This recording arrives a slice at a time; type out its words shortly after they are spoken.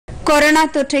Corona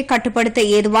தொற்றை கட்டுப்படுத்த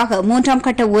ஏதுவாக 3ஆம்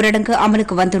கட்ட ஊரடங்கு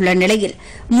அமலுக்கு வந்துள்ள நிலையில்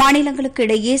மாநிலங்களுக்கு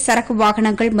இடையே சரக்கு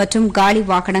வாகனங்கள் மற்றும் காலி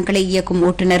வாகனங்களை இயக்கும்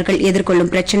ஓட்டுநர்கள்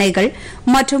எதிர்கொள்ளும் பிரச்சினைகள்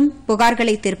மற்றும்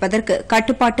புகார்களை தீர்ப்பதற்கு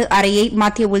கட்டுப்பாட்டு அறையை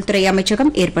மத்திய உள்துறை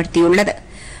அமைச்சகம் ஏற்படுத்தியுள்ளது.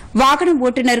 வாகன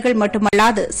ஓட்டுநர்கள்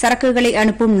மட்டுமல்லாது சரக்குகளை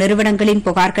அனுப்பும் நிறுவனங்களின்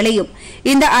புகார்களையும்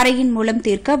இந்த அறையின் மூலம்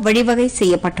தீர்க்க வழிவகை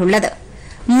செய்யப்பட்டுள்ளது.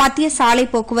 மத்திய சாலை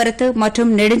போக்குவரத்து மற்றும்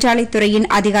நெடுஞ்சாலைத்துறையின்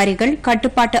அதிகாரிகள்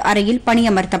கட்டுப்பாட்டு அறையில்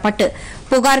பணியமர்த்தப்பட்டு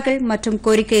புகார்கள் மற்றும்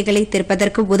கோரிக்கைகளை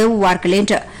தீர்ப்பதற்கு உதவுவார்கள்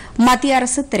என்று மத்திய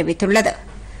அரசு தெரிவித்துள்ளது.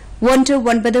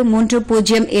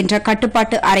 1930 என்ற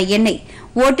கட்டுப்பாட்டு அறை எண்ணை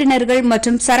ஓட்டுநர்கள்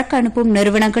மற்றும் சரக்கு அனுப்பும்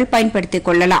நிறுவனங்கள் பயன்படுத்திக்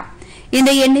கொள்ளலாம்.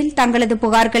 இந்த எண்ணில் தங்களது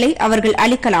புகார்களை அவர்கள்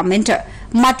அளிக்கலாம் என்று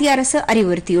மத்திய அரசு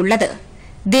அறிவுறுத்தியுள்ளது.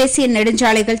 தேசிய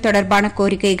நெடுஞ்சாலைகள் தொடர்பான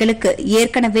கோரிக்கைகளுக்கு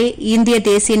ஏற்கனவே இந்திய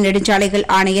தேசிய நெடுஞ்சாலைகள்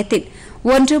ஆணையத்தின்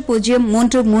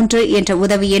 1033 என்ற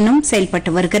உதவி எண்ணும்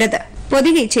செயல்பட்டு வருகிறது.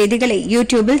 பொதிகை செய்திகளை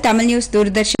யூடியூபில் தமிழ் நியூஸ்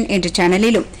தூர்தர்ஷன் என்ற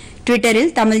சேனலிலும்,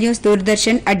 டுவிட்டரில் Tamil news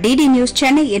Doordarshan @DD News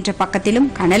Chennai என்ற பக்கத்திலும்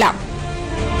காணலாம்.